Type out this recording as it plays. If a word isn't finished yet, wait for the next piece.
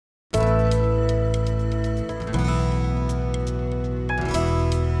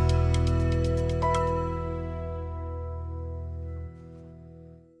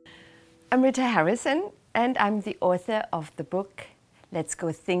I'm Rita Harrison, and I'm the author of the book, Let's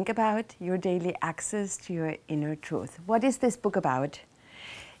Go Think About Your Daily Access to Your Inner Truth. What is this book about?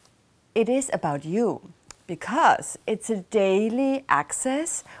 It is about you, because it's a daily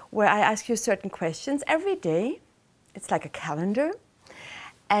access where I ask you certain questions every day. It's like a calendar.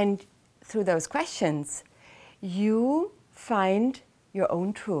 And through those questions, you find your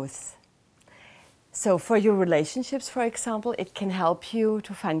own truth. So for your relationships, for example, it can help you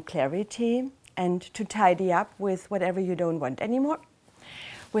to find clarity and to tidy up with whatever you don't want anymore.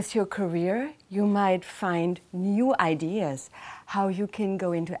 With your career, you might find new ideas how you can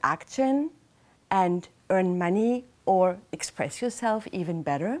go into action and earn money or express yourself even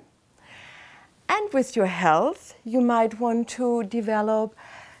better. And with your health, you might want to develop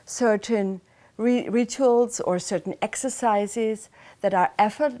certain rituals or certain exercises that are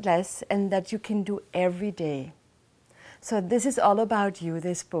effortless and that you can do every day. So this is all about you,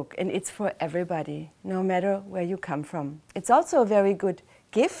 this book, and it's for everybody, no matter where you come from. It's also a very good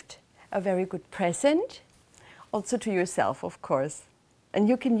gift, a very good present, also to yourself, of course. And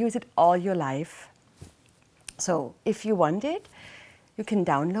you can use it all your life. So if you want it, you can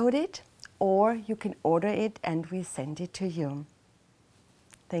download it, or you can order it and we send it to you.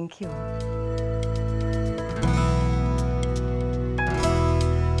 Thank you.